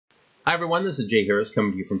Hi everyone, this is Jay Harris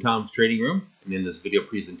coming to you from Tom's Trading Room, and in this video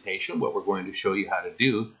presentation what we're going to show you how to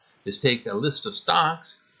do is take a list of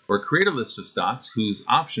stocks or create a list of stocks whose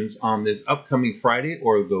options on this upcoming Friday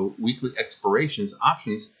or the weekly expirations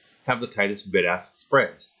options have the tightest bid-ask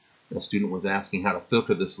spreads. A student was asking how to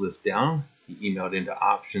filter this list down. He emailed into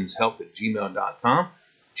optionshelp@gmail.com.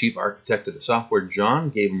 Chief architect of the software, John,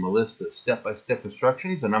 gave him a list of step-by-step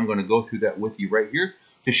instructions, and I'm going to go through that with you right here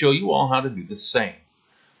to show you all how to do the same.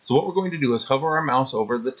 So what we're going to do is hover our mouse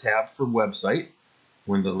over the tab for website.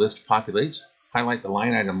 When the list populates, highlight the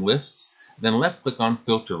line item lists, then left click on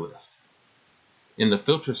filter list. In the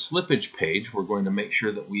filter slippage page, we're going to make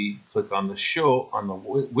sure that we click on the show on the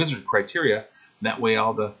wizard criteria. That way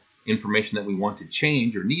all the information that we want to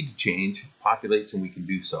change or need to change populates and we can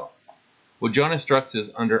do so. What John instructs is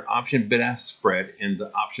under option bid ask spread and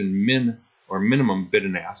the option min or minimum bid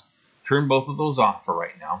and ask, turn both of those off for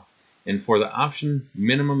right now. And for the option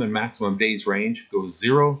minimum and maximum days range, go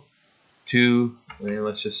 0 to,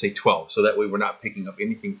 let's just say 12. So that way we're not picking up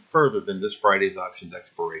anything further than this Friday's options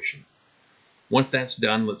expiration. Once that's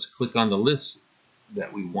done, let's click on the list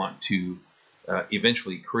that we want to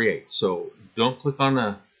eventually create. So don't click on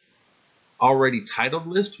a already titled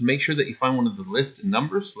list. Make sure that you find one of the list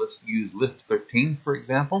numbers. Let's use list 13, for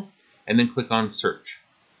example, and then click on search.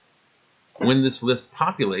 When this list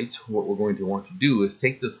populates, what we're going to want to do is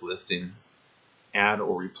take this list and add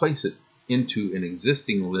or replace it into an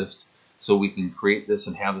existing list so we can create this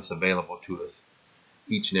and have this available to us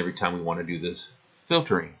each and every time we want to do this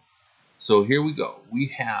filtering. So here we go. We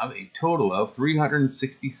have a total of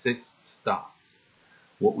 366 stocks.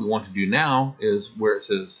 What we want to do now is where it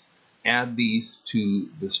says add these to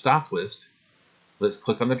the stock list, let's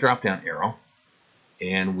click on the drop down arrow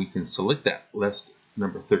and we can select that list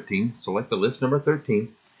number 13, select the list number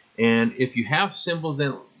 13, and if you have symbols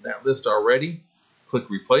in that list already, click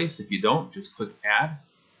replace. If you don't, just click add.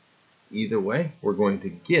 Either way, we're going to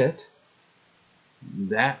get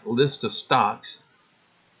that list of stocks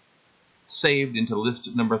saved into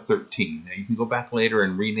list number 13. Now you can go back later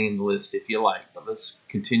and rename the list if you like, but let's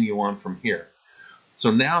continue on from here.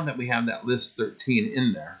 So now that we have that list 13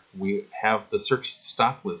 in there, we have the search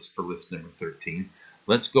stock list for list number 13.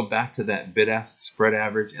 Let's go back to that bid ask spread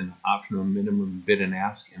average and the optional minimum bid and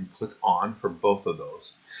ask and click on for both of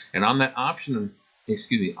those. And on that option,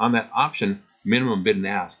 on that option minimum bid and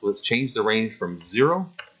ask, let's change the range from 0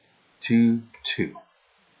 to 2.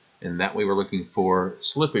 And that way we're looking for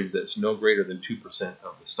slippage that's no greater than 2%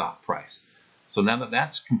 of the stock price. So now that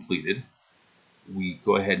that's completed, we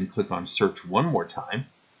go ahead and click on search one more time.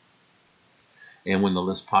 And when the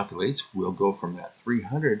list populates, we'll go from that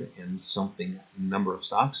 300 and something number of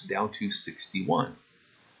stocks down to 61.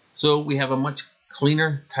 So we have a much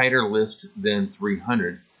cleaner, tighter list than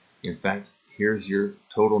 300. In fact, here's your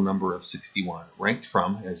total number of 61, ranked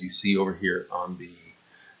from, as you see over here on the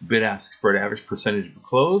bid-ask spread average percentage of the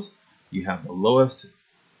close. You have the lowest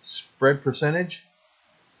spread percentage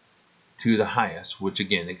to the highest, which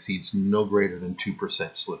again exceeds no greater than 2%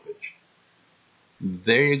 slippage.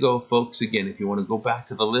 There you go, folks. Again, if you want to go back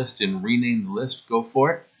to the list and rename the list, go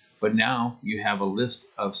for it. But now you have a list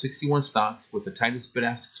of 61 stocks with the tightest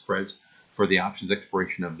bid-ask spreads for the options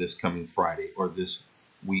expiration of this coming Friday or this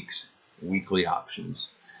week's weekly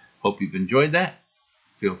options. Hope you've enjoyed that.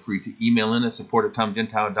 Feel free to email in at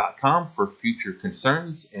support@tomgentile.com for future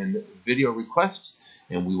concerns and video requests,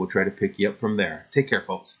 and we will try to pick you up from there. Take care,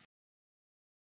 folks.